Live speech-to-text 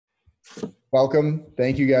Welcome.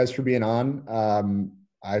 Thank you guys for being on.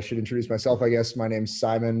 I should introduce myself, I guess. My name's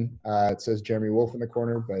Simon. It says Jeremy Wolf in the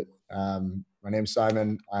corner, but my name's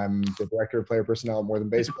Simon. I'm the director of player personnel at More Than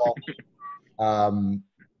Baseball.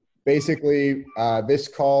 This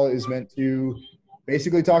call is meant to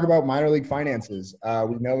basically talk about minor league finances.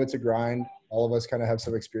 We know it's a grind. All of us kind of have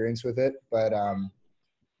some experience with it, but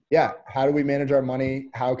how do we manage our money?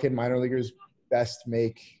 How can minor leaguers best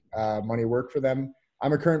make money work for them?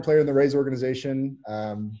 I'm a current player in the Rays organization,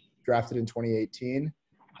 drafted in 2018.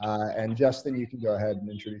 And Justin, you can go ahead and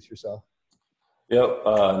introduce yourself. Yep,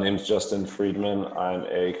 name's Justin Friedman. I'm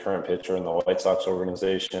a current pitcher in the White Sox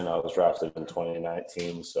organization. I was drafted in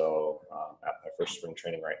 2019, so at my first spring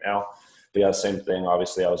training right now. But yeah, same thing.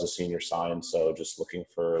 Obviously, I was a senior signed, so just looking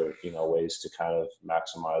for ways to kind of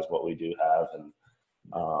maximize what we do have and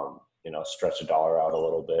stretch a dollar out a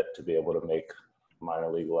little bit to be able to make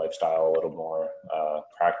minor league lifestyle a little more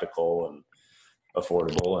practical and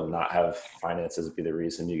affordable, and not have finances be the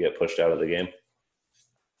reason you get pushed out of the game.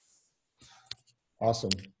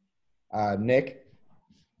 Awesome. Nick?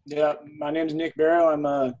 Yeah, my name's Nick Barrow. I'm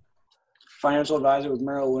a financial advisor with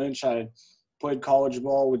Merrill Lynch. I played college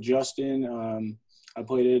ball with Justin. I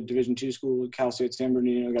played at a Division II school at Cal State San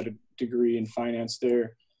Bernardino, got a degree in finance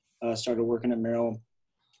there. Started working at Merrill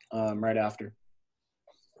right after.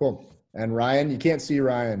 Cool. And Ryan, you can't see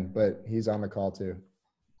Ryan, but he's on the call too.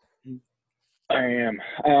 I am.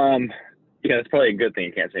 That's probably a good thing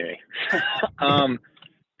you can't see me.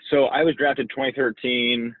 So I was drafted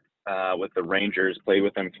 2013 with the Rangers, played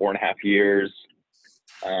with them 4.5 years.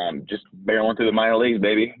 Just barreling through the minor leagues,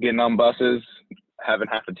 baby. Getting on buses, having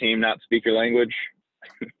half the team not speak your language.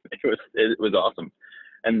 It was awesome.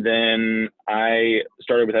 And then I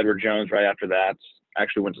started with Edward Jones right after that.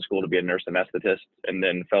 Actually went to school to be a nurse anesthetist, and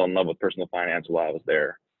then fell in love with personal finance while I was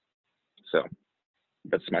there. So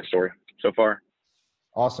that's my story so far.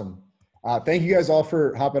 Awesome. Thank you guys all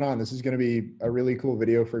for hopping on. This is going to be a really cool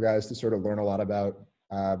video for guys to sort of learn a lot about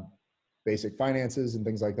basic finances and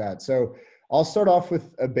things like that. So I'll start off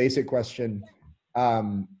with a basic question.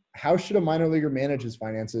 How should a minor leaguer manage his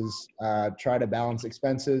finances, try to balance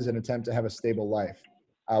expenses, and attempt to have a stable life?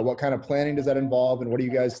 What kind of planning does that involve, and what do you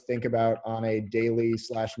guys think about on a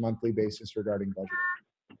daily/monthly basis regarding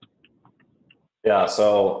budgeting? Yeah,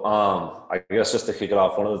 so I guess just to kick it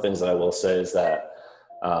off, one of the things that I will say is that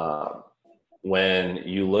when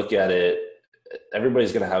you look at it,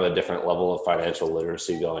 everybody's going to have a different level of financial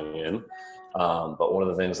literacy going in. But one of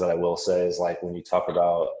the things that I will say is, like, when you talk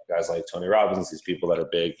about guys like Tony Robbins, these people that are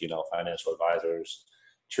big, financial advisors,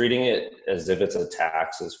 treating it as if it's a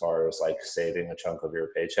tax as far as like saving a chunk of your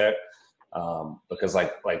paycheck. Because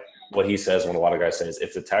like what he says, when a lot of guys say, is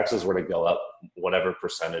if the taxes were to go up whatever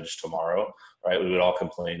percentage tomorrow, right, we would all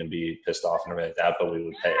complain and be pissed off and everything like that, but we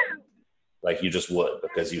would pay it. Like, you just would,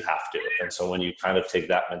 because you have to. And so when you kind of take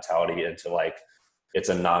that mentality into, like, it's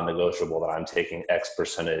a non-negotiable that I'm taking X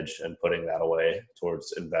percentage and putting that away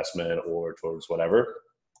towards investment or towards whatever,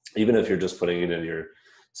 even if you're just putting it in your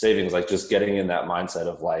savings, like, just getting in that mindset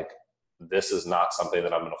of, like, this is not something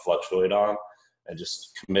that I'm going to fluctuate on, and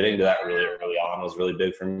just committing to that really early on was really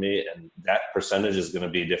big for me. And that percentage is going to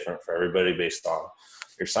be different for everybody based on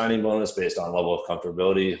your signing bonus, based on level of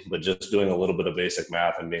comfortability, but just doing a little bit of basic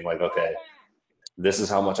math and being like, okay, this is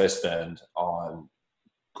how much I spend on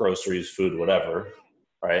groceries, food, whatever,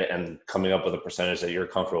 right? And coming up with a percentage that you're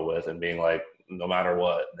comfortable with, and being like, no matter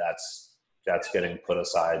what, that's getting put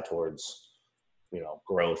aside towards,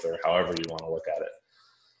 growth, or however you want to look at it.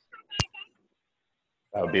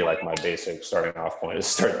 That would be like my basic starting off point, is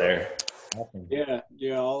start there. Yeah.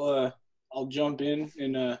 I'll jump in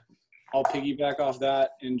and I'll piggyback off that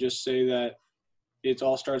and just say that it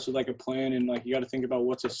all starts with like a plan, and like you got to think about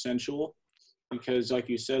what's essential, because like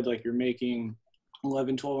you said, like you're making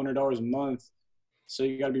 $1,100-$1,200 a month, so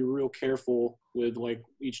you got to be real careful with like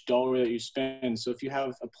each dollar that you spend. So if you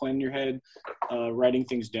have a plan in your head, writing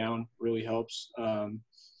things down really helps.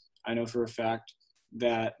 I know for a fact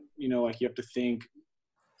that like you have to think,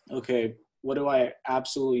 okay, what do I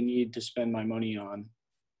absolutely need to spend my money on?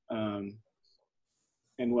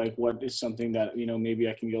 And like, what is something that, maybe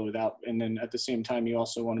I can go without? And then at the same time, you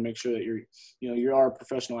also want to make sure that you are a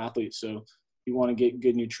professional athlete. So you want to get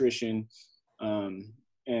good nutrition,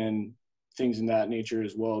 and things in that nature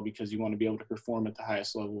as well, because you want to be able to perform at the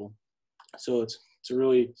highest level. So it's a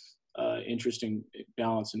really interesting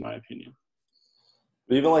balance, in my opinion.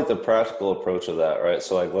 But even like the practical approach of that, right?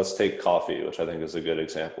 So like, let's take coffee, which I think is a good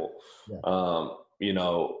example. Yeah.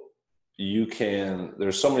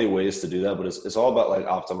 There's so many ways to do that, but it's all about like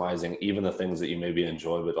optimizing even the things that you maybe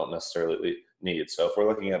enjoy but don't necessarily need. So if we're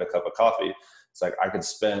looking at a cup of coffee, it's like I could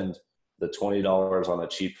spend the $20 on a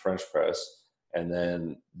cheap French press, and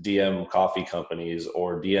then DM coffee companies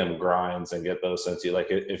or DM grinds and get those sent to you. Like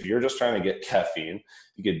if you're just trying to get caffeine,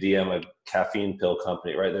 you could DM a caffeine pill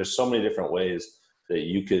company, right? There's so many different ways that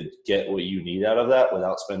you could get what you need out of that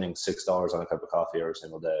without spending $6 on a cup of coffee every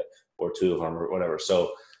single day, or 2 of them, or whatever.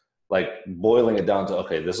 So like boiling it down to,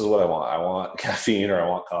 okay, this is what I want. I want caffeine or I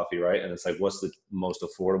want coffee, right? And it's like, what's the most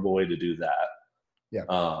affordable way to do that?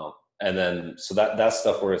 Yeah. And then, so that's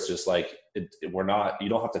stuff where it's just like, you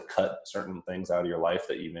don't have to cut certain things out of your life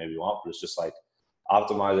that you maybe want, but it's just like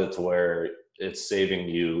optimize it to where it's saving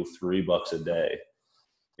you $3 a day,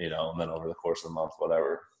 and then over the course of the month,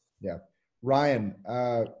 whatever. Yeah. Ryan,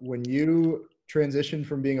 when you transitioned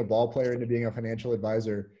from being a ball player into being a financial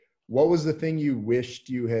advisor, what was the thing you wished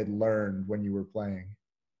you had learned when you were playing?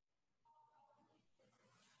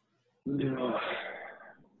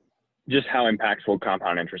 Just how impactful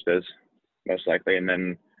compound interest is, most likely, and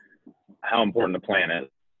then how important the plan is.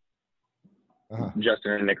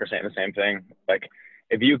 Justin and Nick are saying the same thing. Like,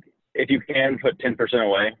 if you can put 10%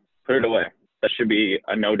 away, put it away. That should be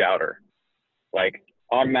a no doubter. Like,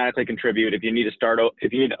 automatically contribute. If you need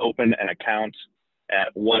to open an account at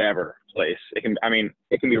whatever place, it can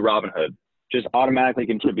be Robinhood. Just automatically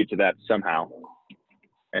contribute to that somehow.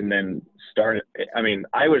 And then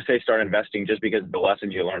I would say start investing, just because the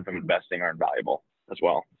lessons you learn from investing are invaluable as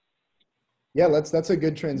well. Yeah, that's a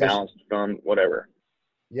good transition. Balanced fund, whatever.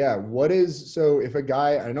 Yeah. So if a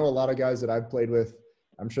guy, I know a lot of guys that I've played with,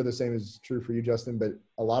 I'm sure the same is true for you, Justin, but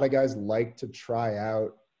a lot of guys like to try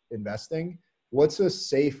out investing. What's a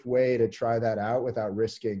safe way to try that out without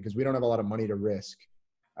risking? Because we don't have a lot of money to risk.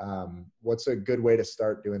 What's a good way to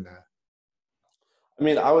start doing that? I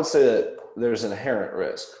mean, I would say that there's inherent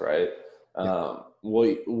risk, right?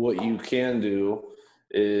 What you can do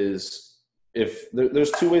is, if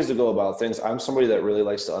there's 2 ways to go about things. I'm somebody that really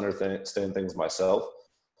likes to understand things myself,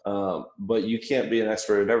 but you can't be an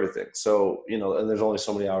expert at everything. So, and there's only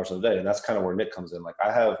so many hours in a day, and that's kind of where Nick comes in. Like,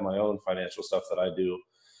 I have my own financial stuff that I do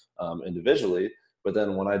individually, but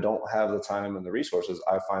then when I don't have the time and the resources,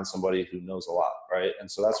 I find somebody who knows a lot, right? And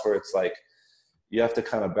so that's where it's like, you have to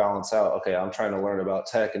kind of balance out, okay, I'm trying to learn about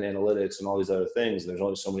tech and analytics and all these other things. There's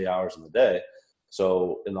only so many hours in the day.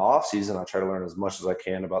 So in the off season, I try to learn as much as I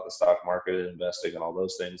can about the stock market and investing and all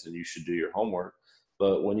those things. And you should do your homework.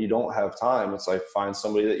 But when you don't have time, it's like, find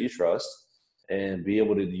somebody that you trust and be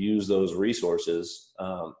able to use those resources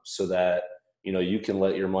so that, you can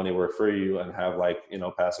let your money work for you and have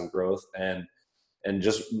passive growth. And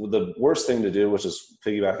just the worst thing to do, which is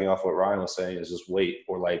piggybacking off what Ryan was saying, is just wait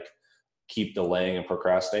or keep delaying and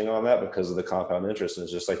procrastinating on that because of the compound interest. And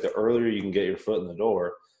it's just like, the earlier you can get your foot in the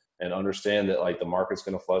door and understand that the market's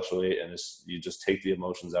going to fluctuate, and you just take the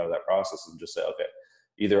emotions out of that process and just say, okay,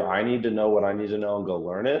 either I need to know what I need to know and go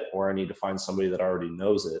learn it, or I need to find somebody that already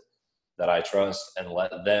knows it that I trust and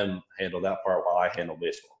let them handle that part while I handle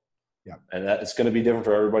baseball. Yeah. And that it's going to be different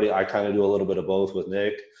for everybody. I kind of do a little bit of both with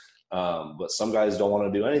Nick. But some guys don't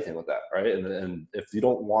want to do anything with that, right? And if you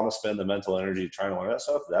don't want to spend the mental energy trying to learn that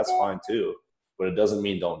stuff, that's fine too. But it doesn't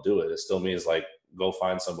mean don't do it. It still means go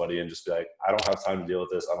find somebody and just be like, I don't have time to deal with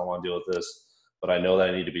this. I don't want to deal with this, but I know that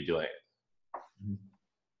I need to be doing it.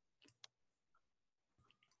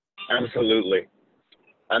 Absolutely.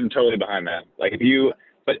 I'm totally behind that.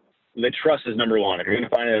 But the trust is number one. If you're going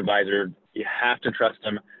to find an advisor, you have to trust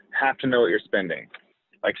them, have to know what you're spending.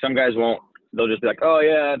 Like, some guys won't, they'll just be like, oh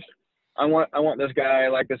yeah, I want this guy, I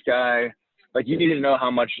like this guy. Like, you need to know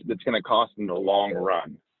how much it's going to cost in the long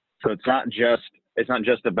run. So it's not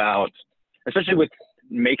just about, especially with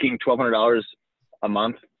making $1,200 a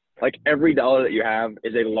month, like, every dollar that you have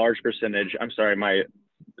is a large percentage. I'm sorry, my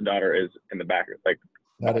daughter is in the back,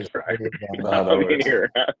 that is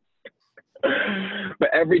here. But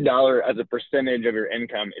every dollar as a percentage of your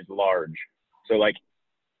income is large. So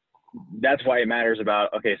that's why it matters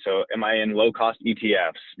about, okay, so am I in low cost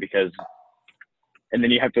ETFs? And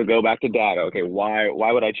then you have to go back to data. Okay, why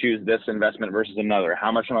would I choose this investment versus another?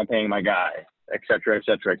 How much am I paying my guy? Et cetera, et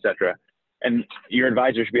cetera, et cetera. And your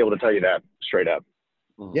advisor should be able to tell you that straight up.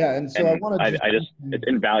 Yeah, and so it's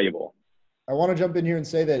invaluable. I want to jump in here and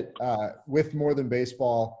say that with More Than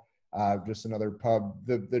Baseball, just another pub,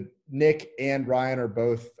 the Nick and Ryan are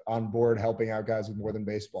both on board helping out guys with More Than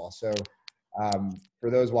Baseball. So for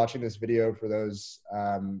those watching this video, for those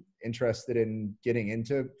interested in getting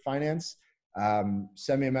into finance,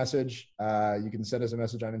 send me a message. You can send us a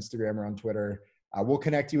message on Instagram or on Twitter. We'll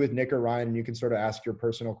connect you with Nick or Ryan, and you can sort of ask your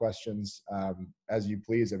personal questions as you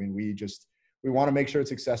please. I mean, we want to make sure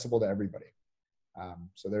it's accessible to everybody.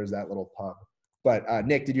 So there's that little pub. But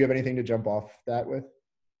Nick, did you have anything to jump off that with?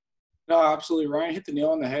 No, absolutely. Ryan hit the nail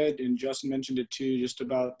on the head, and Justin mentioned it too, just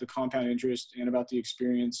about the compound interest and about the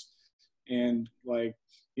experience, and like,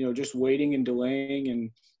 you know, just waiting and delaying,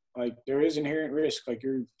 and like there is inherent risk. Like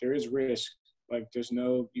there is risk. Like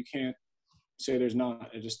you can't say there's not.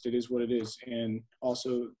 It is what it is. And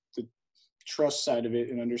also the trust side of it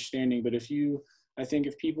and understanding. But I think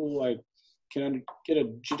if people like can get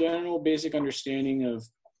a general basic understanding of,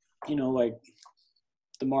 you know, like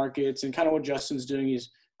the markets and kind of what Justin's doing,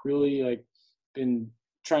 he's really like been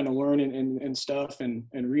trying to learn and stuff and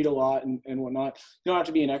read a lot and whatnot. You don't have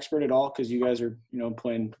to be an expert at all, because you guys are, you know,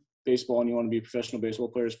 playing baseball and you want to be professional baseball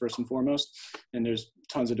players first and foremost. And there's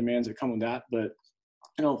tons of demands that come with that. But,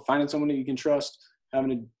 you know, finding someone that you can trust,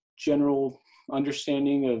 having a general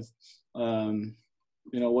understanding of,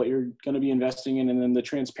 you know, what you're going to be investing in, and then the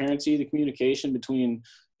transparency, the communication between,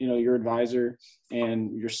 you know, your advisor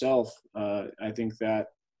and yourself. I think that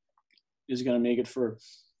is going to make it for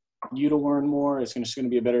you to learn more. It's just going to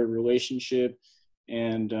be a better relationship.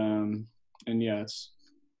 And yeah, it's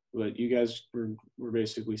what you guys were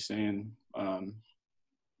basically saying,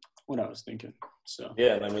 what I was thinking. So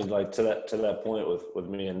yeah, and I mean, like to that point with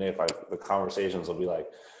me and Nick, like the conversations will be like,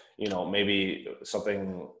 you know, maybe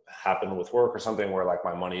something happened with work or something where like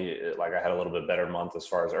my money, like I had a little bit better month as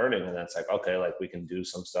far as earning, and then it's like, okay, like we can do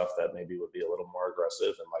some stuff that maybe would be a little more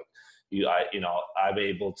aggressive, and like I'm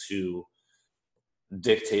able to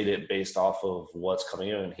dictate it based off of what's coming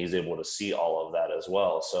in, and he's able to see all of that as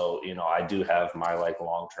well. So, you know, I do have my like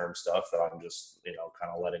long-term stuff that I'm just, you know,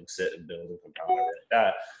 kind of letting sit and build and compound and everything like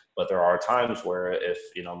that. But there are times where if,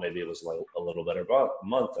 you know, maybe it was like a little better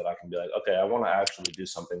month, that I can be like, okay, I want to actually do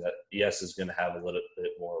something that, yes, is going to have a little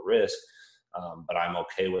bit more risk, but I'm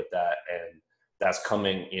okay with that. And that's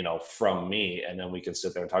coming, you know, from me. And then we can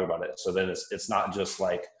sit there and talk about it. So then it's not just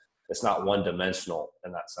like, it's not one dimensional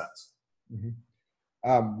in that sense. Mm-hmm.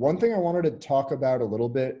 One thing I wanted to talk about a little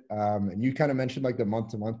bit, and you kind of mentioned like the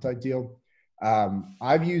month-to-month type deal.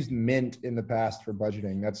 I've used Mint in the past for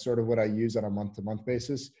budgeting. That's sort of what I use on a month-to-month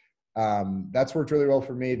basis. That's worked really well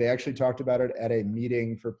for me. They actually talked about it at a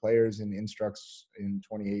meeting for players in Instructs in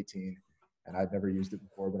 2018, and I'd never used it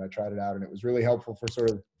before, but I tried it out, and it was really helpful for sort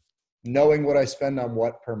of knowing what I spend on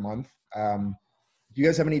what per month. Do you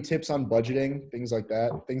guys have any tips on budgeting, things like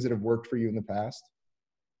that, things that have worked for you in the past?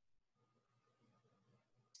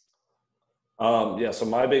 Yeah, so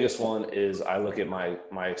my biggest one is I look at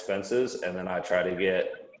my expenses, and then I try to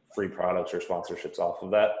get free products or sponsorships off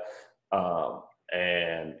of that.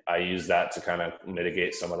 And I use that to kind of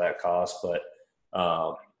mitigate some of that cost. But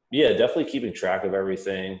yeah, definitely keeping track of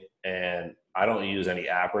everything. And I don't use any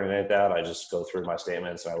app or anything like that. I just go through my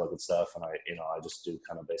statements and I look at stuff, and I just do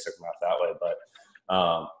kind of basic math that way.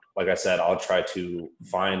 But like I said, I'll try to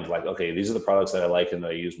find like, okay, these are the products that I like and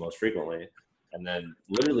that I use most frequently. And then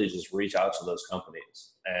literally just reach out to those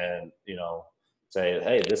companies and, you know, say,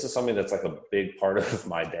 hey, this is something that's like a big part of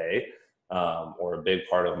my day, or a big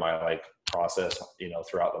part of my like process, you know,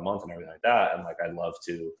 throughout the month and everything like that. And like, I'd love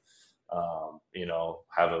to, you know,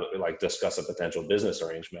 discuss a potential business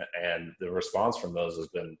arrangement. And the response from those has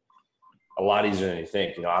been a lot easier than you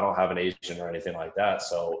think. You know, I don't have an agent or anything like that.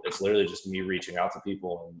 So it's literally just me reaching out to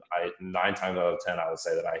people. And 9 times out of 10, I would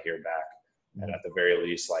say that I hear back. And at the very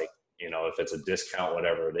least, like, you know, if it's a discount,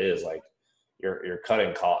 whatever it is, like you're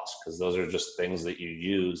cutting costs, because those are just things that you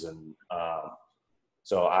use. And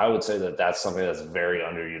so I would say that that's something that's very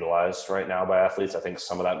underutilized right now by athletes. I think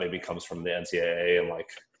some of that maybe comes from the NCAA and like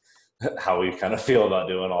how we kind of feel about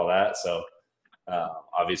doing all that. So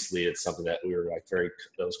obviously it's something that we were like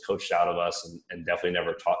that was coached out of us and definitely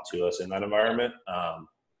never taught to us in that environment.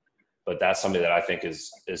 But that's something that I think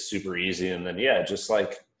is super easy. And then, yeah, just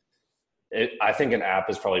like, I think an app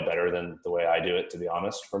is probably better than the way I do it, to be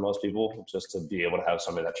honest, for most people, just to be able to have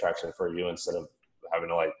somebody that tracks it for you instead of having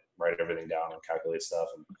to like write everything down and calculate stuff.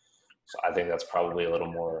 And so I think that's probably a little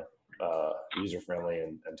more user-friendly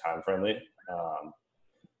and time-friendly.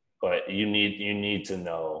 But you need to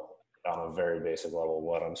know on a very basic level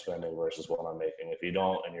what I'm spending versus what I'm making. If you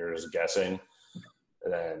don't, and you're just guessing,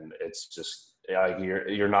 then it's just like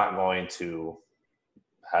you're not going to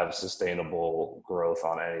have sustainable growth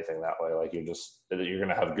on anything that way. Like you're going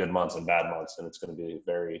to have good months and bad months, and it's going to be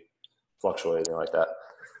very fluctuating like that.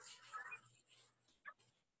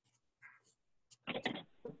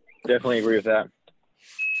 Definitely agree with that.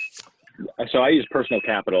 So I use Personal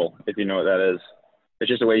Capital, if you know what that is. It's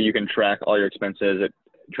just a way you can track all your expenses. It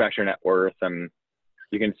tracks your net worth, and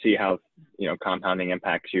you can see how, you know, compounding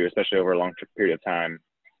impacts you, especially over a long period of time,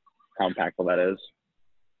 how impactful that is.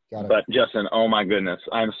 But Justin, oh my goodness,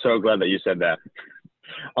 I'm so glad that you said that.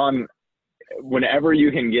 Whenever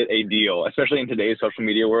you can get a deal, especially in today's social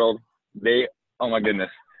media world, oh my goodness,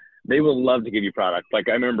 they will love to give you product. Like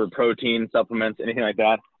I remember protein supplements, anything like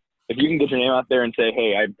that. If you can get your name out there and say,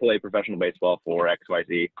 hey, I play professional baseball for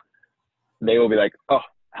XYZ, they will be like, oh,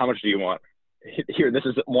 how much do you want? Here, this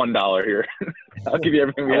is $1 here. I'll give you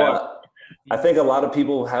everything we want. I think a lot of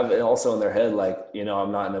people have it also in their head, like, you know,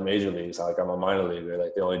 I'm not in the major leagues. Like I'm a minor leaguer.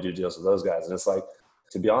 Like they only do deals with those guys. And it's like,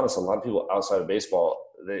 to be honest, a lot of people outside of baseball,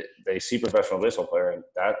 they see professional baseball player and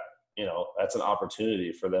that, you know, that's an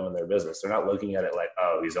opportunity for them in their business. They're not looking at it like,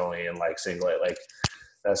 oh, he's only in like single A. Like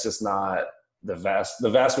that's just not the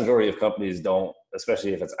vast majority of companies don't,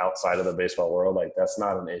 especially if it's outside of the baseball world, like that's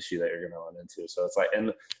not an issue that you're going to run into. So it's like,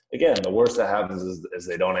 and again, the worst that happens is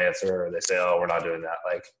they don't answer or they say, oh, we're not doing that.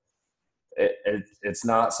 Like it's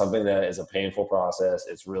not something that is a painful process.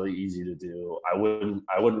 It's really easy to do. I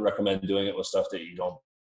wouldn't recommend doing it with stuff that you don't.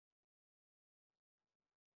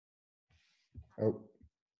 Oh,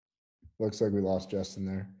 looks like we lost Justin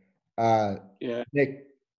there. Yeah.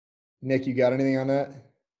 Nick, you got anything on that?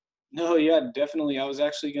 No, yeah, definitely. I was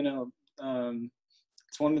actually gonna.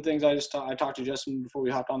 It's one of the things I talked to Justin before we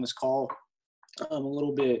hopped on this call, a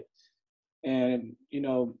little bit, and you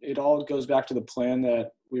know, it all goes back to the plan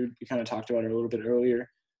that we kind of talked about it a little bit earlier,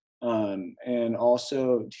 and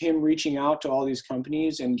also him reaching out to all these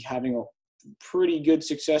companies and having a pretty good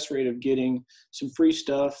success rate of getting some free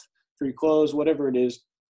stuff, free clothes, whatever it is.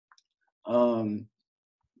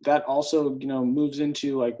 That also, you know, moves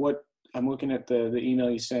into like what I'm looking at the email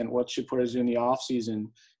you sent, what should put us in the off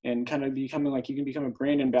season, and kind of becoming like you can become a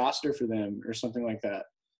brand ambassador for them or something like that.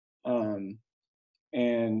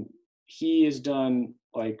 And he has done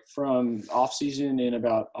like from off season in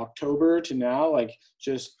about October to now, like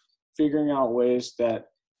just figuring out ways that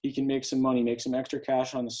he can make some money, make some extra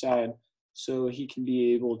cash on the side so he can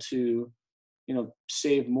be able to, you know,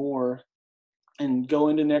 save more and go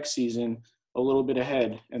into next season a little bit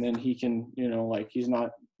ahead. And then he can, you know, like he's not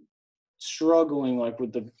struggling like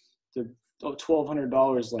with the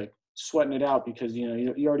 $1,200 like sweating it out because you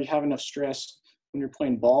know you already have enough stress when you're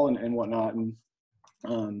playing ball and whatnot, and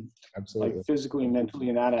Absolutely. like physically and mentally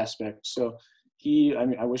in that aspect. So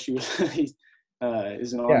I wish he was he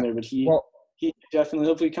isn't on there, but he definitely,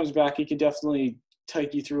 hopefully he comes back, he could definitely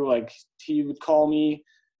take you through. Like he would call me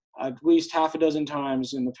at least half a dozen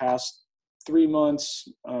times in the past 3 months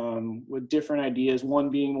with different ideas, one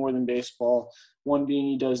being more than baseball, one being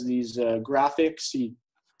he does these graphics. He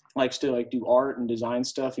likes to like do art and design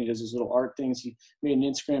stuff. He does his little art things. He made an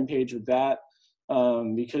Instagram page with that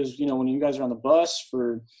because, you know, when you guys are on the bus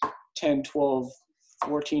for 10, 12,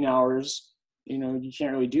 14 hours, you know, you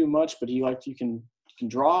can't really do much, but you can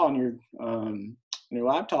draw on your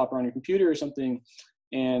laptop or on your computer or something.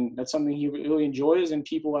 And that's something he really enjoys, and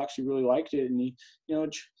people actually really liked it. And he, you know,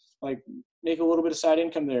 like make a little bit of side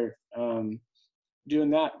income there doing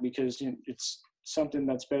that, because you know, it's something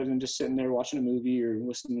that's better than just sitting there watching a movie or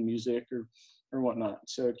listening to music or whatnot.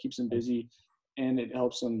 So it keeps them busy and it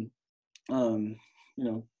helps them, you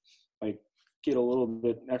know, like get a little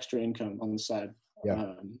bit extra income on the side.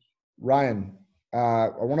 Yeah. Ryan, I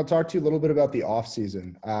want to talk to you a little bit about the off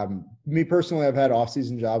season. Me personally, I've had off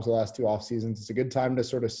season jobs the last 2 off seasons. It's a good time to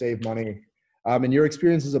sort of save money. And your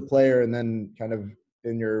experience as a player and then kind of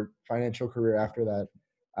in your financial career after that,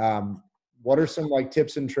 what are some like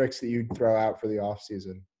tips and tricks that you'd throw out for the off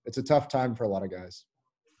season? It's a tough time for a lot of guys.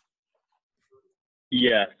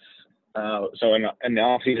 Yes. So in the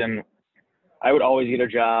off season, I would always get a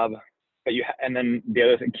job, but and then the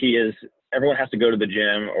other key is everyone has to go to the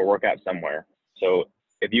gym or work out somewhere. So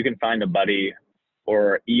if you can find a buddy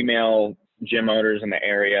or email gym owners in the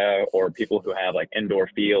area or people who have like indoor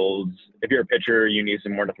fields, if you're a pitcher, you need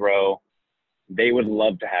somewhere to throw, they would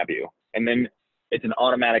love to have you. And then it's an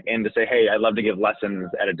automatic in to say, hey, I'd love to give lessons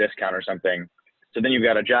at a discount or something. So then you've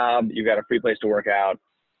got a job, you've got a free place to work out,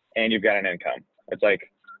 and you've got an income. It's like,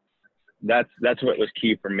 that's what was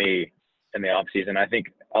key for me in the off season. I think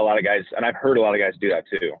a lot of guys, and I've heard a lot of guys do that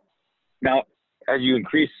too. Now, as you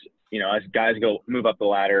increase, you know, as guys move up the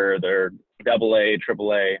ladder, they're AA,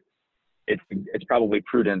 AAA, it's probably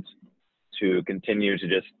prudent to continue to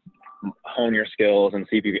just hone your skills and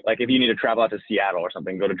see if if you need to travel out to Seattle or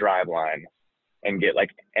something, go to Driveline and get like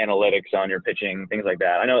analytics on your pitching, things like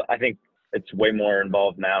that. I think it's way more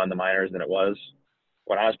involved now in the minors than it was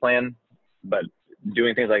when I was playing, but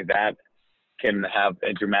doing things like that can have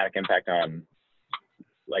a dramatic impact on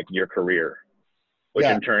like your career, which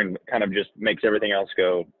in turn kind of just makes everything else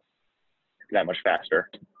go that much faster.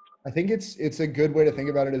 I think it's a good way to think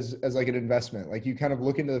about it as like an investment. Like you kind of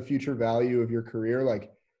look into the future value of your career.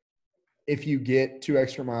 Like if you get 2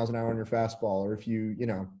 extra miles an hour on your fastball, or if you, you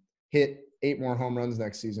know, hit 8 more home runs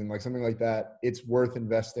next season, like something like that, it's worth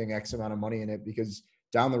investing X amount of money in it because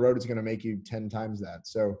down the road it's going to make you 10 times that.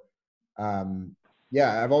 So,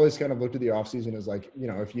 yeah, I've always kind of looked at the offseason as like, you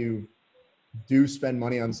know, if you do spend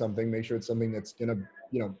money on something, make sure it's something that's going to,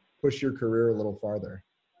 you know, push your career a little farther.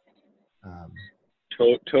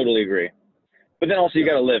 Totally agree. But then also you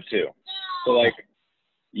got to live too. So like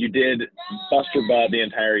you did bust your butt the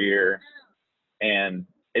entire year, and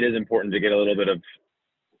it is important to get a little bit of,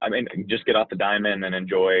 I mean, just get off the diamond and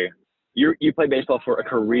enjoy. You play baseball for a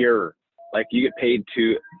career. Like you get paid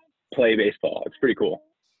to play baseball. It's pretty cool.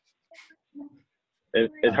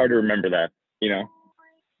 It's hard to remember that, you know?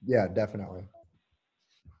 Yeah, definitely.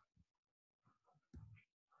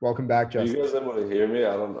 Welcome back, Are Justin. you guys able to hear me?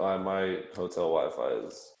 I don't know. My hotel Wi-Fi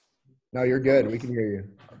is. No, you're good. We can hear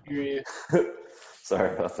Hear you.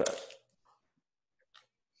 Sorry about that.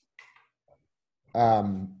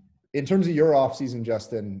 In terms of your off season,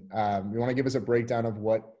 Justin, you want to give us a breakdown of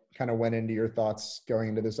what kind of went into your thoughts going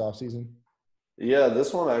into this off season? Yeah,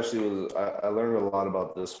 this one actually was. I learned a lot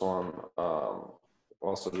about this one.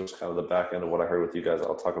 Also, just kind of the back end of what I heard with you guys.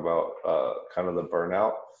 I'll talk about kind of the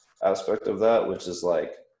burnout aspect of that, which is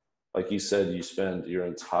like you said, you spend your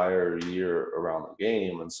entire year around the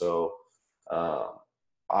game, and so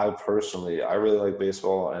I really like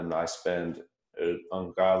baseball, and I spend an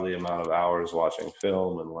ungodly amount of hours watching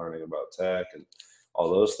film and learning about tech and all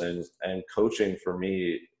those things. And coaching for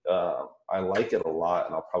me, I like it a lot,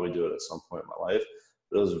 and I'll probably do it at some point in my life.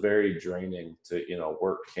 But it was very draining to, you know,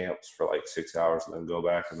 work camps for like 6 hours and then go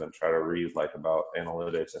back and then try to read like about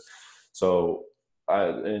analytics. So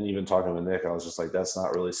and even talking with Nick, I was just like, that's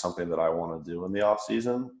not really something that I want to do in the off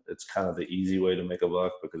season. It's kind of the easy way to make a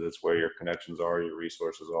buck because it's where your connections are, your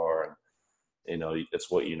resources are, and you know, it's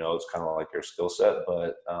what you know. It's kind of like your skill set.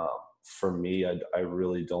 But for me, I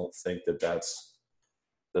really don't think that that's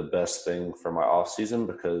the best thing for my off season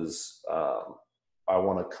because I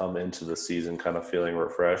want to come into the season kind of feeling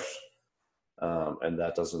refreshed, and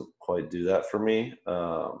that doesn't quite do that for me.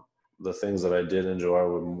 The things that I did enjoy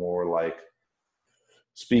were more like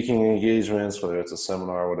speaking engagements, whether it's a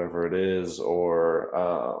seminar, whatever it is,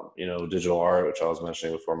 or you know, digital art, which I was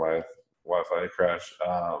mentioning before my Wi-Fi crashed.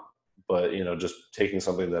 But you know, just taking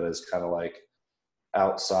something that is kind of like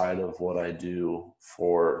outside of what I do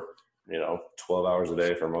for, you know, 12 hours a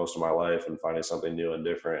day for most of my life and finding something new and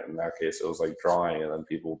different. In that case, it was like drawing and then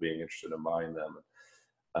people being interested in buying them.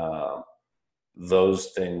 Those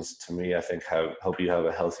things to me, I think help you have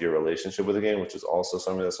a healthier relationship with the game, which is also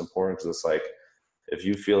something that's important because it's like, if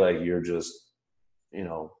you feel like you're just, you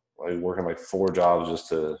know, like working like 4 jobs just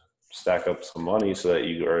to stack up some money so that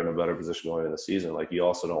you are in a better position going into the season, like you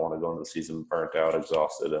also don't want to go into the season burnt out,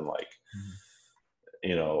 exhausted, and like,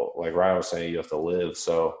 you know, like Ryan was saying, you have to live.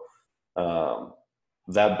 So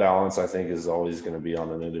that balance, I think, is always going to be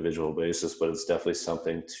on an individual basis, but it's definitely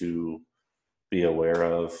something to be aware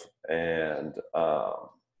of. And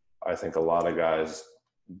I think a lot of guys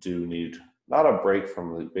do need not a break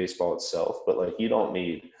from the baseball itself, but like you don't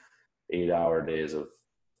need 8-hour days of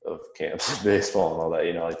camps in baseball and all that,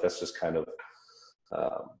 you know, like that's just kind of,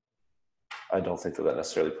 I don't think that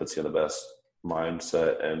necessarily puts you in the best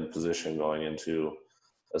mindset and position going into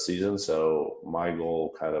a season. So my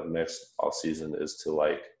goal kind of next off season is to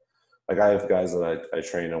like I have guys that I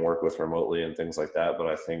train and work with remotely and things like that. But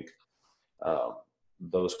I think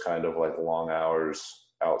those kind of like long hours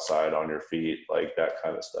outside on your feet, like that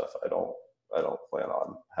kind of stuff, I don't plan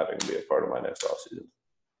on having to be a part of my next off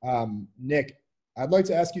season. Nick, I'd like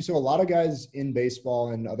to ask you, so a lot of guys in baseball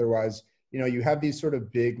and otherwise, you know, you have these sort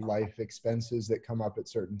of big life expenses that come up at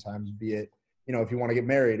certain times, be it, you know, if you want to get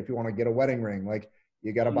married, if you want to get a wedding ring, like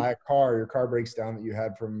you got to buy a car, your car breaks down that you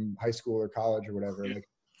had from high school or college or whatever. Like,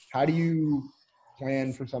 how do you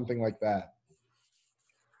plan for something like that?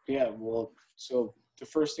 Yeah, well, so the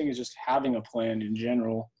first thing is just having a plan in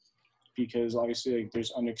general, because obviously like,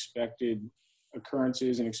 there's unexpected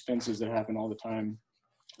occurrences and expenses that happen all the time.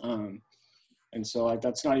 And so like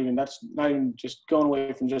that's not even just going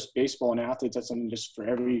away from just baseball and athletes. That's something just for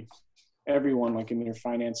everyone, like in their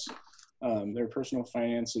finance, their personal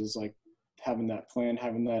finances, like having that plan,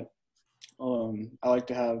 having that. I like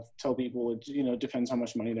to tell people, it, you know, it depends how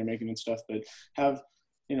much money they're making and stuff, but have,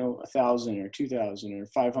 you know, 1,000 or 2,000 or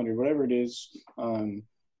 500, whatever it is,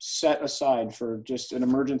 set aside for just an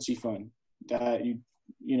emergency fund that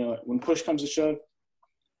you know, when push comes to shove,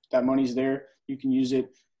 that money's there. You can use it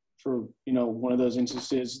for, you know, one of those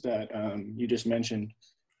instances that you just mentioned.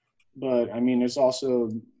 But I mean, it's also,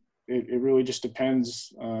 it really just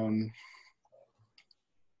depends on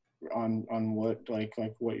what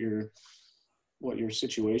what your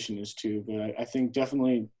situation is too. But I think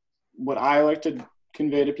definitely what I like to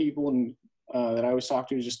convey to people and that I always talk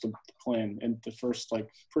to is just the plan, and the first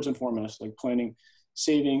and foremost, like planning,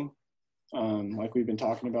 saving, like we've been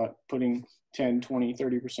talking about, putting 10, 20,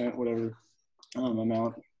 30%, whatever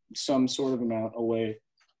amount, some sort of amount away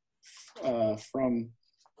from,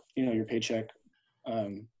 your paycheck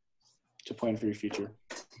to plan for your future.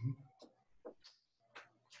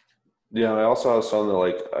 Yeah, I also have something that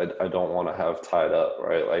like I don't want to have tied up,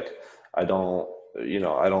 right? Like I don't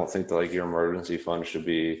think that like your emergency fund should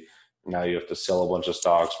be now you have to sell a bunch of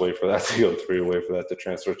stocks, wait for that to go through, wait for that to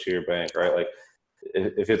transfer to your bank, right? Like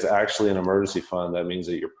if it's actually an emergency fund, that means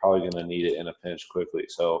that you're probably going to need it in a pinch quickly.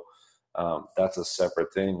 So that's a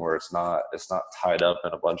separate thing where it's not tied up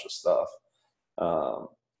in a bunch of stuff.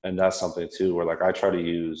 And that's something too, where like I try to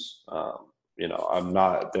use, I'm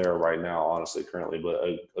not there right now, honestly, currently, but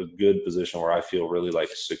a good position where I feel really like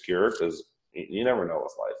secure, because you never know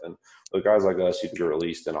with life. And with guys like us, you can get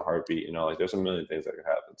released in a heartbeat, like there's a million things that could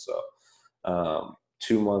happen. So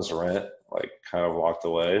 2 months rent, like kind of walked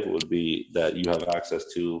away, would be that you have access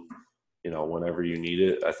to, whenever you need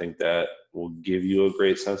it. I think that will give you a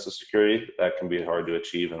great sense of security. That can be hard to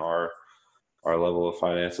achieve in our level of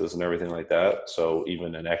finances and everything like that. So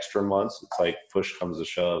even an extra month, it's like push comes to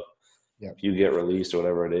shove. Yeah. If you get released or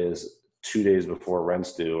whatever it is 2 days before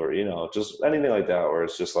rent's due, or, just anything like that, where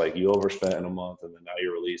it's just like you overspent in a month and then now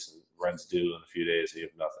you're released and rent's due in a few days and you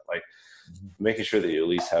have nothing. Like making sure that you at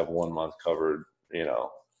least have 1 month covered,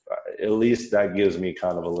 at least that gives me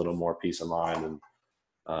kind of a little more peace of mind, and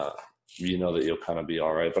that you'll kind of be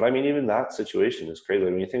all right. But I mean, even that situation is crazy.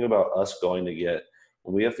 When you think about us when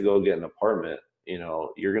we have to go get an apartment,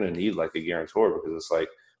 you're going to need like a guarantor, because it's like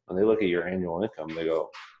when they look at your annual income, they go,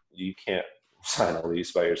 you can't sign a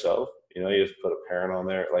lease by yourself. You have to put a parent on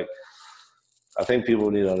there. Like, I think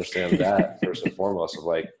people need to understand that first and foremost, of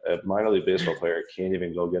like a minor league baseball player can't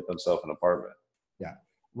even go get themselves an apartment. Yeah.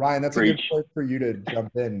 Ryan, that's Preach. a good point for you to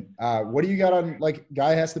jump in. What do you got on, like,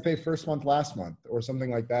 guy has to pay first month last month or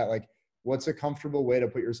something like that? Like, what's a comfortable way to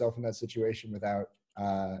put yourself in that situation without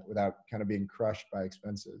kind of being crushed by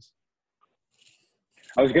expenses?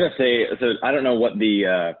 I was gonna say, so I don't know what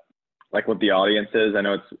the audience is. I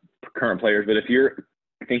know it's current players, but if you're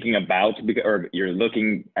thinking about, or you're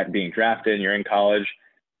looking at being drafted and you're in college,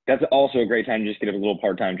 that's also a great time to just get a little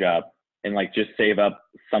part-time job and like just save up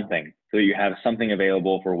something so you have something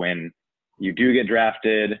available for when you do get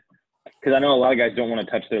drafted. Because I know a lot of guys don't want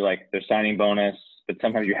to touch their signing bonus, but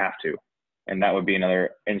sometimes you have to. And that would be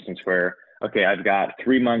another instance where, okay, I've got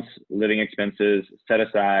 3 months living expenses set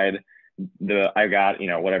aside. I've got,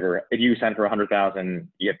 whatever. If you sign for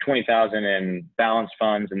 100,000, you have 20,000 in balanced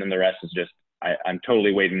funds, and then the rest is just, I'm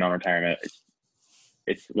totally waiting on retirement.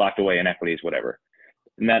 It's locked away in equities, whatever.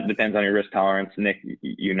 And that depends on your risk tolerance. Nick,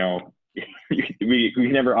 we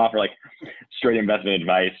never offer like straight investment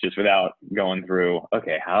advice just without going through,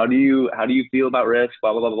 okay, how do you feel about risk,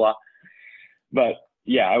 blah, blah, blah, blah. But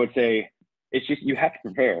yeah, I would say it's just, you have to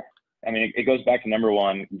prepare. I mean, it goes back to number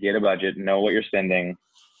one, get a budget, know what you're spending.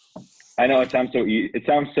 I know it sounds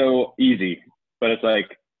so easy, but it's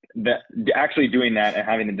like that actually doing that and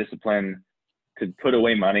having the discipline to put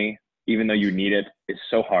away money, even though you need it, is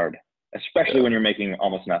so hard, especially when you're making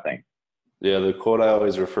almost nothing. Yeah, the quote I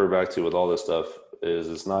always refer back to with all this stuff is,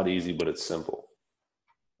 it's not easy, but it's simple.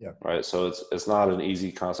 Yeah. Right. So it's not an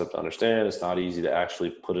easy concept to understand. It's not easy to actually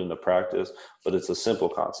put into practice, but it's a simple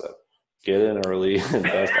concept. Get in early,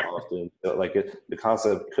 invest often. Like the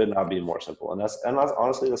concept could not be more simple. And that's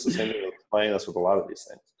honestly, that's the same thing with playing us with a lot of these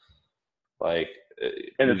things. Like,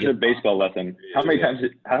 and it's a baseball lesson. How many times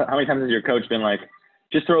has your coach been like,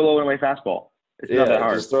 just throw a low and away fastball? It's not that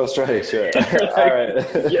hard. Just throw straight. Sure. Like, all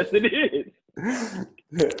right. Yes, it is.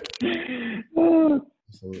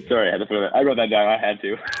 Sorry, I had to put that. I wrote that down. I had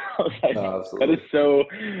to. I was like, No, that is so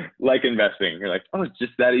like investing. You're like, oh, it's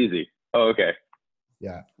just that easy. Oh, okay.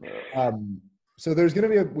 Yeah. So there's going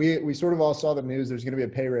to be we sort of all saw the news. There's going to be a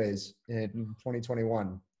pay raise in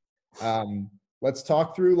 2021. Let's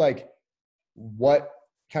talk through like what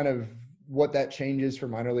that changes for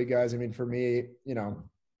minor league guys. I mean, for me,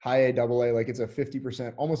 high A, double A, like it's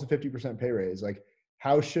almost a 50% pay raise. Like,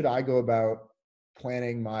 how should I go about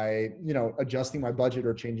planning my, adjusting my budget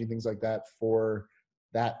or changing things like that for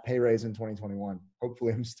that pay raise in 2021?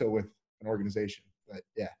 Hopefully I'm still with an organization, but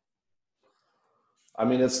yeah. I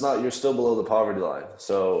mean, you're still below the poverty line.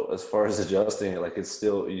 So as far as adjusting it, like you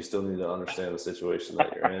still need to understand the situation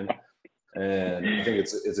that you're in. And I think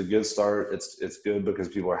it's a good start. It's good because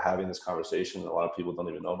people are having this conversation. A lot of people don't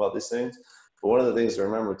even know about these things. But one of the things to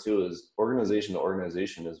remember too is organization to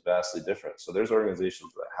organization is vastly different. So there's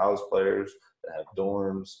organizations that house players, that have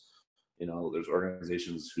dorms, there's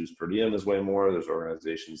organizations whose per diem is way more. There's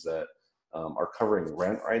organizations that are covering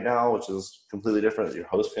rent right now, which is completely different. Your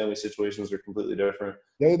host family situations are completely different.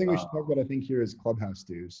 The other thing we should talk about, I think, here is clubhouse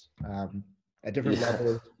dues. At different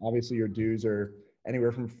levels, obviously your dues are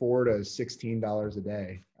anywhere from $4 to $16 a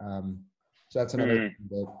day. So that's another thing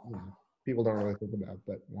that people don't really think about,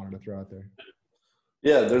 but wanted to throw out there.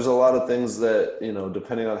 Yeah, there's a lot of things that,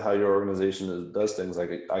 depending on how your organization does things,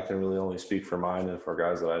 like I can really only speak for mine and for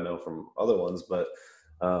guys that I know from other ones, but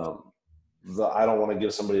I don't want to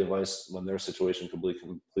give somebody advice when their situation can be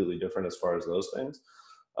completely different as far as those things.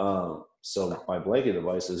 So my blanket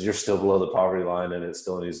advice is you're still below the poverty line, and it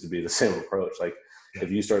still needs to be the same approach. Like if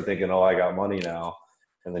you start thinking, oh, I got money now,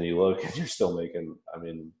 and then you look and you're still making,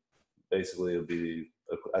 basically it'll be,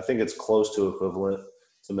 I think it's close to equivalent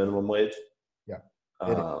to minimum wage. Yeah.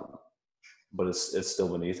 But it's still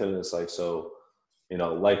beneath it. And it's like, so,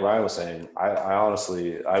 like Ryan was saying, I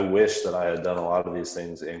honestly, I wish that I had done a lot of these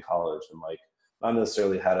things in college and like not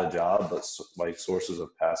necessarily had a job, but like sources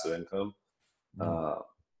of passive income.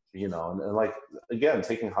 And like, again,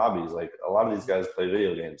 taking hobbies, like a lot of these guys play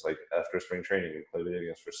video games, like after spring training, we play video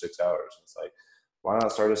games for 6 hours. It's like, why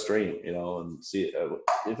not start a stream, and see,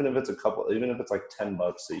 even if it's like $10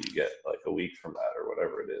 that you get like a week from that or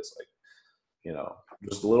whatever it is, like,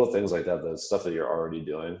 just little things like that, that's stuff that you're already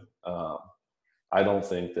doing. I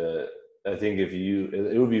think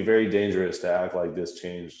it would be very dangerous to act like this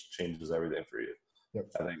changes everything for you.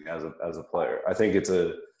 Yep. I think as a player, I think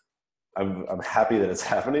I'm happy that it's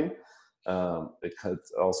happening. It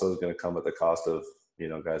also is going to come at the cost of,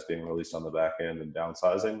 guys being released on the back end and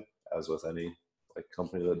downsizing, as with any like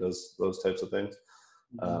company that does those types of things.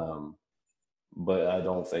 But I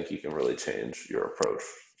don't think you can really change your approach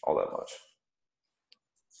all that much.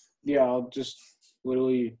 Yeah, I'll just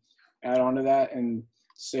literally add on to that and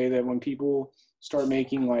say that when people start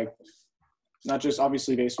making, like, not just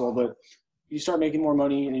obviously baseball, but you start making more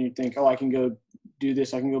money and you think, oh, I can go do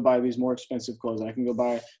this. I can go buy these more expensive clothes. I can go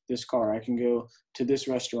buy this car. I can go to this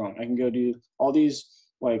restaurant. I can go do all these,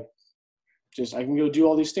 like, I can go do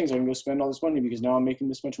all these things. I can go spend all this money because now I'm making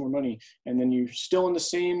this much more money. And then you're still in the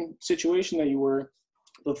same situation that you were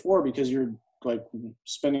before because you're like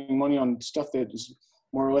spending money on stuff that is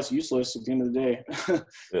more or less useless at the end of the day.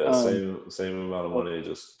 Yeah, same amount of money,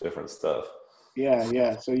 just different stuff.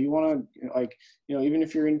 Yeah. So you want to, even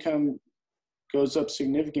if your income goes up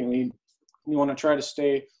significantly, you want to try to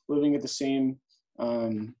stay living at the same,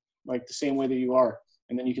 the same way that you are.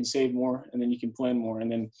 And then you can save more, and then you can plan more.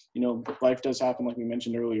 And then, life does happen, like we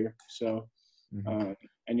mentioned earlier. So, and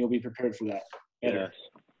you'll be prepared for that. Yes.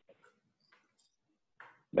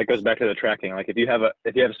 That goes back to the tracking. Like if you have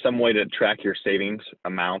some way to track your savings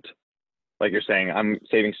amount, like you're saying, I'm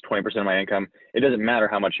saving 20% of my income. It doesn't matter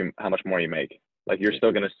how much more you make. Like you're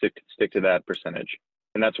still going to stick to that percentage.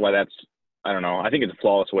 And that's why I don't know. I think it's a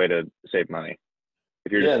flawless way to save money.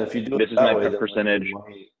 If you're and if you do this it is that my way, percentage.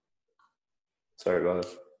 Sorry, go ahead.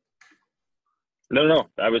 No.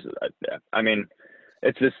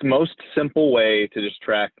 It's this most simple way to just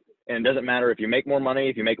track, and it doesn't matter if you make more money,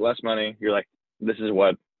 if you make less money, you're like, this is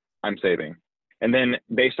what I'm saving. And then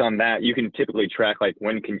based on that, you can typically track like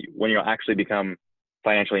when you'll actually become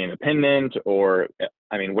financially independent, or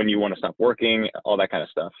when you want to stop working, all that kind of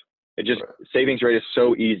stuff. It just savings rate is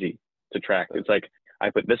so easy to track. It's like I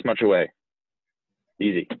put this much away.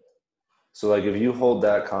 Easy. So like if you hold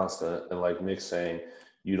that constant, and like Nick's saying,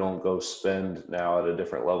 you don't go spend now at a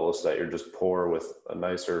different level so that you're just poor with a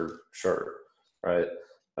nicer shirt, right?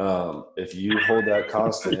 If you hold that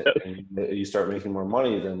constant and you start making more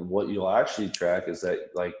money, then what you'll actually track is that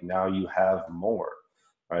like now you have more,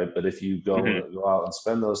 right? But if you go out and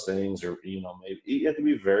spend those things, or maybe it could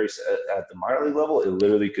be very at the minor league level, it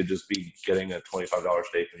literally could just be getting a $25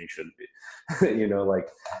 steak when you shouldn't be,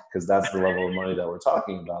 because that's the level of money that we're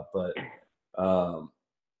talking about. But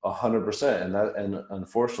 100%, and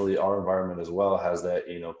unfortunately our environment as well has that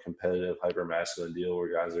competitive hyper masculine deal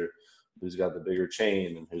where guys are who's got the bigger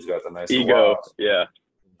chain and who's got the nicer ego watch. Yeah,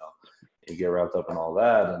 you get wrapped up in all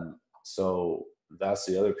that. And so that's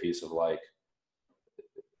the other piece of like,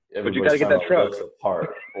 but you got to get that truck the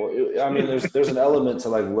part. Well, there's an element to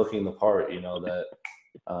like looking the part, that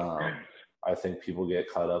I think people get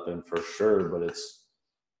caught up in for sure. But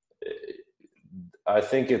I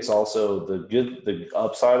think it's also the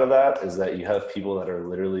upside of that is that you have people that are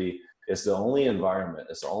literally, it's the only environment,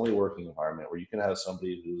 it's the only working environment where you can have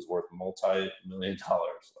somebody who's worth multi-million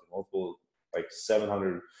dollars, like multiple, like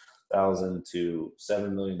 $700,000 to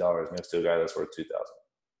 $7 million next to a guy that's worth $2,000.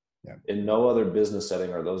 Yeah. In no other business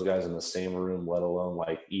setting are those guys in the same room, let alone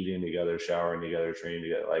like eating together, showering together, training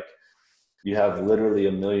together. Like you have literally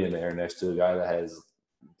a millionaire next to a guy that has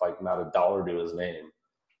like not a dollar to his name.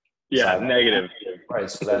 Yeah, So, negative. right.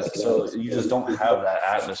 So you just don't have that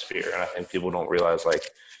atmosphere, and I think people don't realize like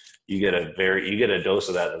you get a dose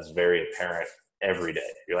of that that's very apparent every day.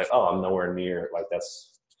 You're like, oh, I'm nowhere near, like,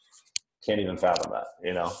 that's, can't even fathom that,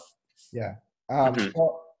 you know? Yeah. Mhm.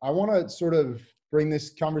 Well, I want to sort of bring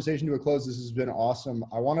this conversation to a close. This has been awesome.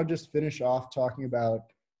 I want to just finish off talking about,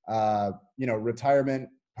 retirement,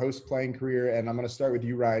 post-playing career. And I'm going to start with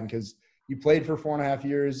you, Ryan, because you played for 4.5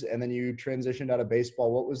 years and then you transitioned out of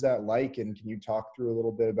baseball. What was that like? And can you talk through a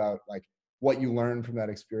little bit about like what you learned from that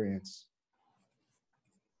experience?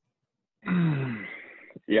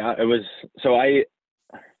 Yeah, it was. So I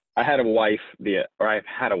had a wife I've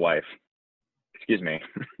had a wife. Excuse me.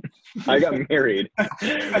 I got married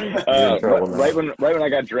You're in trouble now. right when I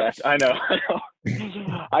got drafted. I know.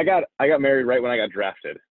 I got married right when I got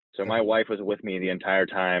drafted. So my wife was with me the entire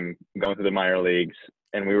time going through the minor leagues,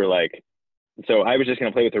 and we were like, so I was just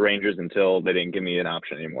gonna play with the Rangers until they didn't give me an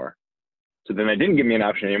option anymore. So then they didn't give me an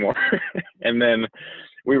option anymore, and then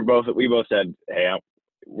we both said, hey,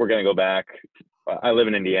 we're gonna go back. I live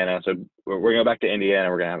in Indiana, so we're gonna go back to Indiana.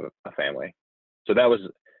 We're gonna have a family. So that was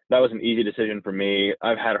an easy decision for me.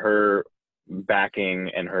 I've had her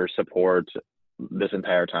backing and her support this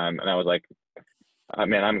entire time, and I was like,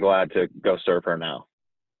 man, I'm glad to go serve her now.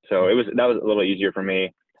 So that was a little easier for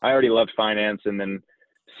me. I already loved finance, and then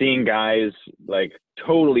seeing guys like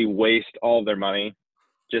totally waste all their money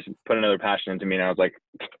just put another passion into me, and I was like,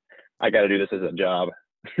 I got to do this as a job.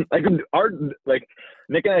 like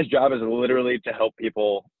Nick and I's job is literally to help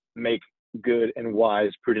people make good and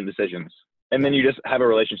wise, prudent decisions. And then you just have a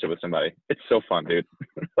relationship with somebody. It's so fun, dude.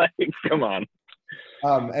 Like, come on.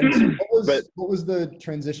 And so what was the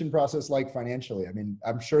transition process like financially? I mean,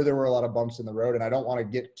 I'm sure there were a lot of bumps in the road, and I don't want to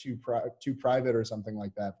get too private or something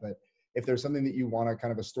like that. But if there's something that you want to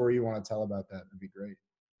kind of a story you want to tell about that, would be great.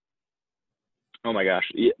 Oh my gosh.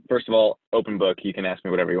 First of all, open book. You can ask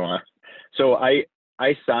me whatever you want. So I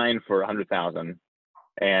signed for 100,000,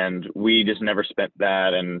 and we just never spent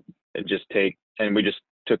that, and we just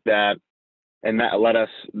took that, and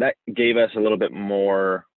that gave us a little bit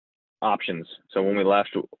more options. So when we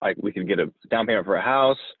left, we could get a down payment for a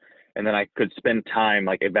house, and then I could spend time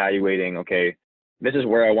like evaluating, okay, this is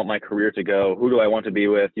where I want my career to go. Who do I want to be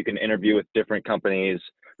with? You can interview with different companies,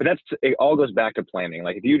 but it all goes back to planning.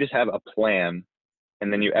 Like if you just have a plan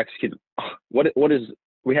and then you execute,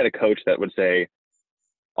 we had a coach that would say,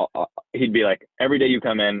 he'd be like, every day you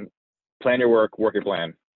come in, plan your work your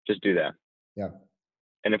plan, just do that. Yeah.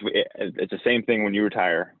 And it's the same thing when you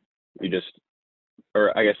retire.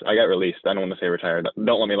 Or I guess I got released. I don't want to say retired.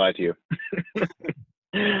 Don't let me lie to you.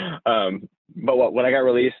 But when I got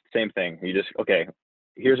released, same thing. You just, okay,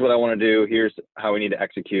 here's what I want to do. Here's how we need to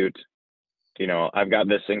execute. I've got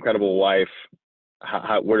this incredible wife.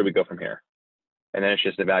 Where do we go from here? And then it's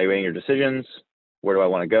just evaluating your decisions. Where do I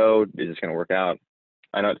want to go? Is this going to work out?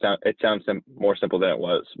 I know it sounds more simple than it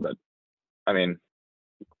was, but I mean,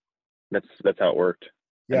 that's how it worked.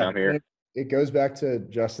 Yeah, and I'm here. It goes back to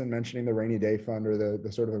Justin mentioning the rainy day fund or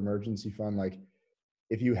the sort of emergency fund. Like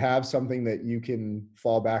if you have something that you can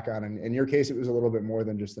fall back on, and in your case, it was a little bit more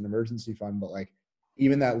than just an emergency fund, but like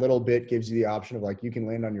even that little bit gives you the option of like, you can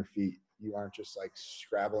land on your feet. You aren't just like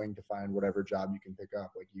scrabbling to find whatever job you can pick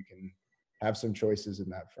up. Like you can have some choices in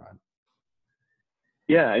that front.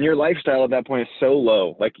 Yeah. And your lifestyle at that point is so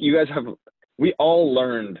low. Like we all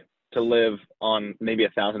learned to live on maybe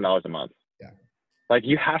 $1,000 a month. Yeah. Like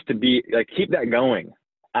you have to keep that going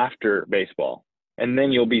after baseball, and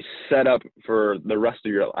then you'll be set up for the rest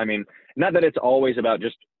of your, I mean, not that it's always about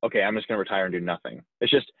just, okay, I'm just going to retire and do nothing.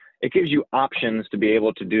 It's just, it gives you options to be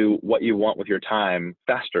able to do what you want with your time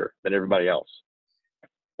faster than everybody else.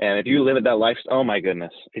 And if you live at that lifestyle, oh my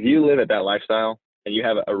goodness, if you live at that lifestyle and you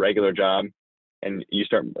have a regular job and you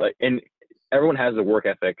start and everyone has the work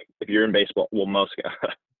ethic. If you're in baseball, well,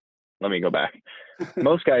 let me go back.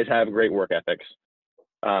 Most guys have great work ethics.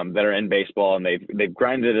 That are in baseball, and they've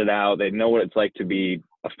grinded it out. They know what it's like to be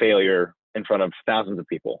a failure in front of thousands of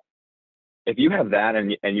people. If you have that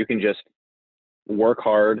and you can just work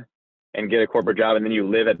hard and get a corporate job, and then you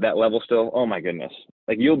live at that level still, oh my goodness,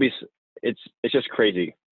 like it's just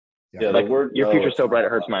crazy. Yeah, like your future's so bright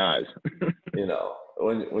it hurts my eyes.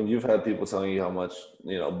 When you've had people telling you how much,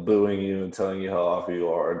 booing you and telling you how awful you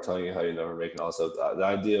are and telling you how you never make it, also the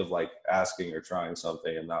idea of like asking or trying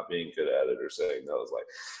something and not being good at it or saying no is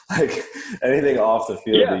like anything off the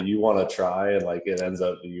field that you want to try, and like it ends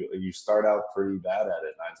up you start out pretty bad at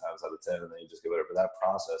it 9 times out of 10, and then you just get better. But that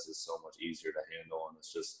process is so much easier to handle, and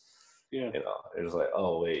it's just you're just like,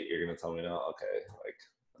 oh wait, you're gonna tell me no, okay, like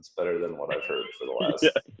It's better than what I've heard for the last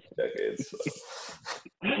decades. So.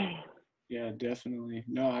 Yeah, definitely.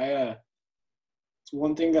 No, it's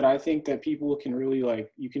one thing that I think that people can really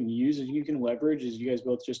like, you can use and you can leverage, as you guys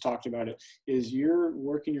both just talked about it, is you're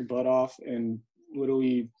working your butt off and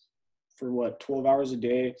literally for 12 hours a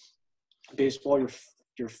day, baseball,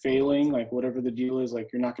 you're failing, like whatever the deal is, like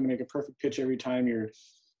you're not going to make a perfect pitch every time. You're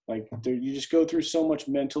like, you just go through so much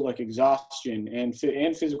mental like exhaustion and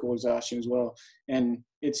physical exhaustion as well. And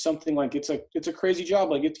it's something like, it's a crazy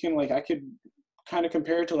job. Like I could kind of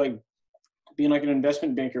compare it to like being like an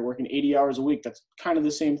investment banker working 80 hours a week. That's kind of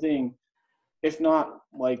the same thing, if not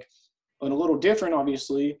like a little different,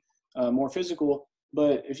 obviously, more physical.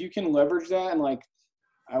 But if you can leverage that, and like,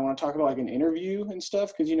 I want to talk about like an interview and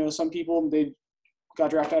stuff, because, some people, they got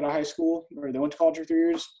drafted out of high school or they went to college for 3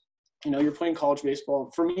 years. You're playing college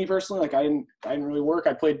baseball. For me personally, like I didn't really work.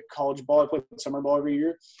 I played college ball. I played summer ball every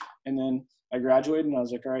year. And then I graduated and I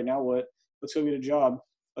was like, all right, now what? Let's go get a job.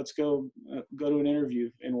 Let's go to an interview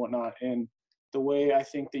and whatnot. And the way I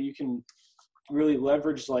think that you can really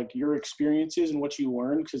leverage like your experiences and what you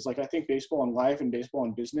learn, because like I think baseball and life and baseball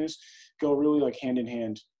and business go really like hand in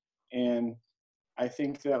hand. And I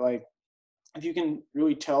think that like if you can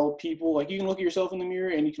really tell people, like you can look at yourself in the mirror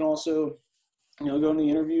and you can also go in the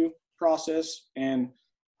interview process and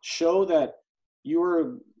show that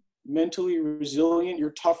you're mentally resilient,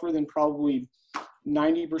 you're tougher than probably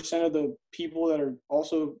 90% of the people that are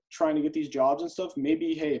also trying to get these jobs and stuff.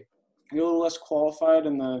 Maybe, hey, you're a little less qualified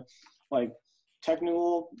in the like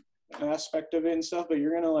technical aspect of it and stuff, but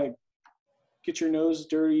you're going to like get your nose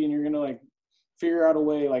dirty and you're going to like figure out a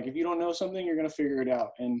way. Like if you don't know something, you're going to figure it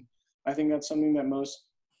out. And I think that's something that most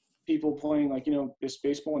people playing like, this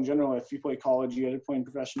baseball in general, if you play college, you guys are playing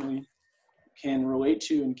professionally, can relate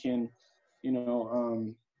to and can,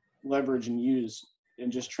 leverage and use,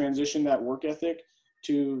 and just transition that work ethic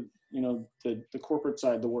to, the corporate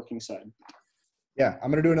side, the working side. Yeah,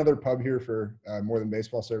 I'm going to do another pub here for More Than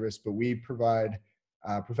Baseball service, but we provide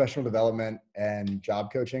professional development and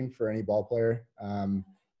job coaching for any ball player.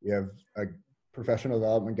 We have a professional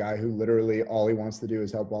development guy who literally all he wants to do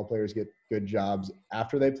is help ball players get good jobs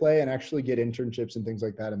after they play and actually get internships and things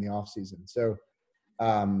like that in the off season. So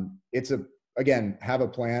again, have a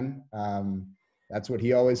plan. That's what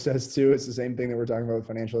he always says too. It's the same thing that we're talking about with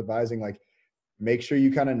financial advising. Like, make sure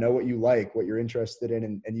you kind of know what you like, what you're interested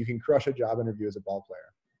in, and you can crush a job interview as a ball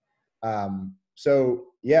player. So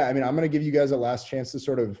yeah, I mean, I'm going to give you guys a last chance to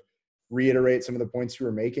sort of reiterate some of the points you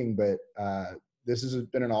were making, but this has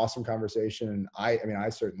been an awesome conversation. And I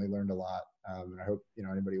certainly learned a lot. And I hope,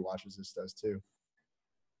 anybody who watches this does too.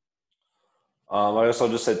 I guess I'll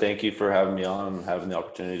just say thank you for having me on and having the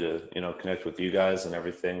opportunity to, connect with you guys and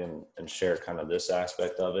everything and share kind of this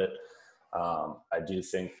aspect of it. I do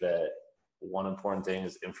think that one important thing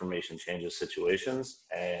is information changes situations,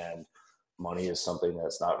 and money is something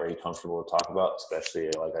that's not very comfortable to talk about, especially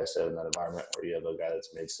like I said, in that environment where you have a guy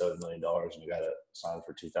that's made $7 million and you got to sign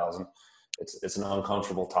for $2,000. It's an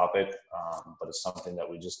uncomfortable topic, but it's something that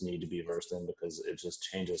we just need to be versed in because it just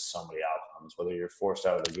changes so many outcomes, whether you're forced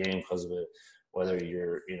out of the game because of it, whether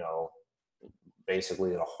you're, basically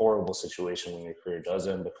in a horrible situation when your career does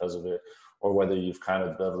end because of it, or whether you've kind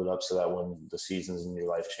of built it up so that when the seasons in your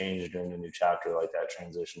life change during a new chapter, like that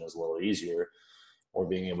transition is a little easier, or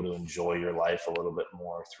being able to enjoy your life a little bit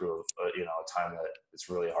more through a time that it's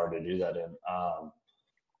really hard to do that in.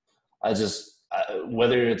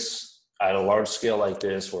 Whether it's at a large scale like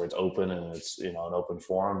this, where it's open and it's, an open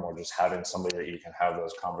forum, or just having somebody that you can have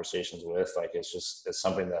those conversations with, like, it's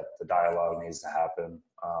something that the dialogue needs to happen.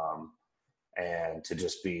 And to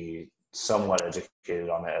just be somewhat educated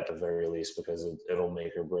on it at the very least, because it'll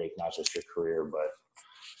make or break not just your career, but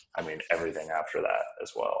I mean, everything after that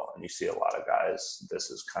as well. And you see a lot of guys,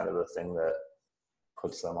 this is kind of the thing that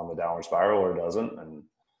puts them on the downward spiral or doesn't. And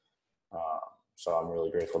so I'm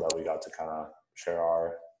really grateful that we got to kind of share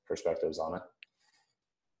our perspectives on it.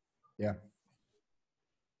 Yeah.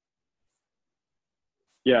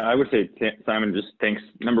 Yeah, I would say, Simon, just thanks,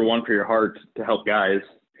 number one, for your heart to help guys.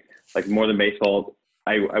 Like, More Than Baseball,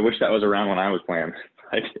 I wish that was around when I was playing.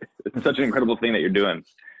 Like, it's such an incredible thing that you're doing.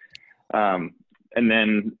 And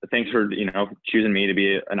then thanks for, choosing me to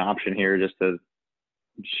be an option here, just to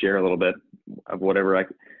share a little bit of whatever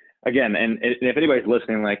again, and if anybody's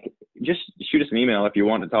listening, like, just shoot us an email if you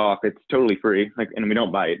want to talk. It's totally free, and we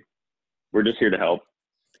don't bite. We're just here to help.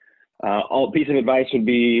 All piece of advice would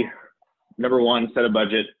be, number one, set a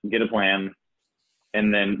budget, get a plan,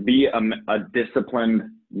 and then be a disciplined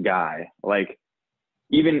guy. Like,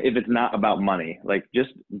 even if it's not about money, like,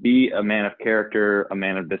 just be a man of character, a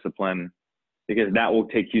man of discipline, because that will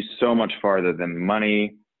take you so much farther than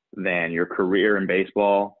money, than your career in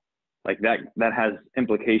baseball, like that has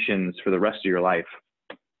implications for the rest of your life.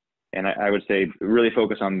 And I would say really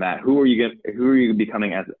focus on that. Who are you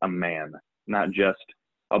becoming as a man, not just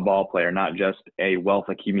a ball player, not just a wealth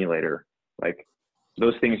accumulator. Like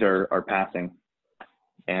those things are passing.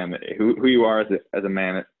 And who you are as a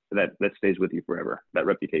man, that stays with you forever, that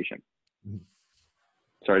reputation.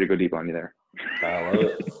 Sorry to go deep on you there. I love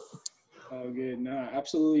it. Oh, good. No,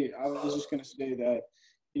 absolutely. I was just going to say that,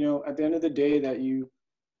 at the end of the day, that you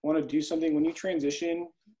want to do something when you transition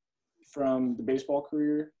from the baseball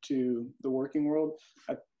career to the working world,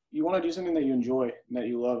 you want to do something that you enjoy and that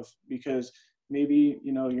you love, because maybe,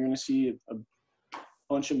 you're going to see a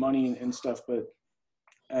bunch of money and stuff, but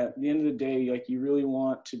at the end of the day, like, you really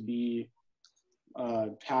want to be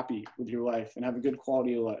happy with your life and have a good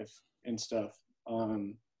quality of life and stuff.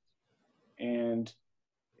 And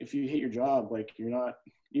if you hate your job, like, you're not,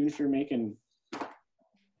 even if you're making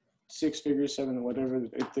 6 figures, 7, whatever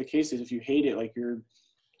the case is, if you hate it, like,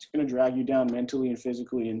 it's going to drag you down mentally and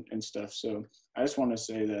physically and stuff. So I just want to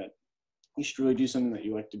say that you should really do something that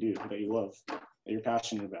you like to do, that you love, that you're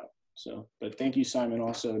passionate about. So, but thank you, Simon,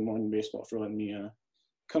 also in More Than Baseball, for letting me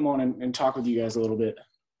come on and talk with you guys a little bit.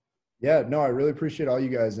 Yeah, no, I really appreciate all you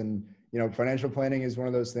guys. And, financial planning is one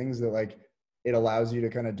of those things that, like, it allows you to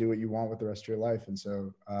kind of do what you want with the rest of your life. And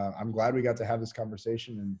so I'm glad we got to have this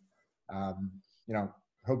conversation, and,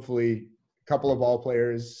 hopefully a couple of ball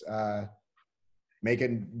players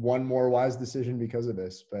making one more wise decision because of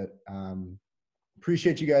this. But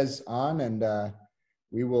appreciate you guys on, and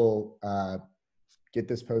we will get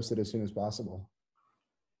this posted as soon as possible.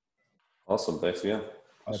 Awesome. Thanks again.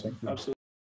 Thank you. Absolutely.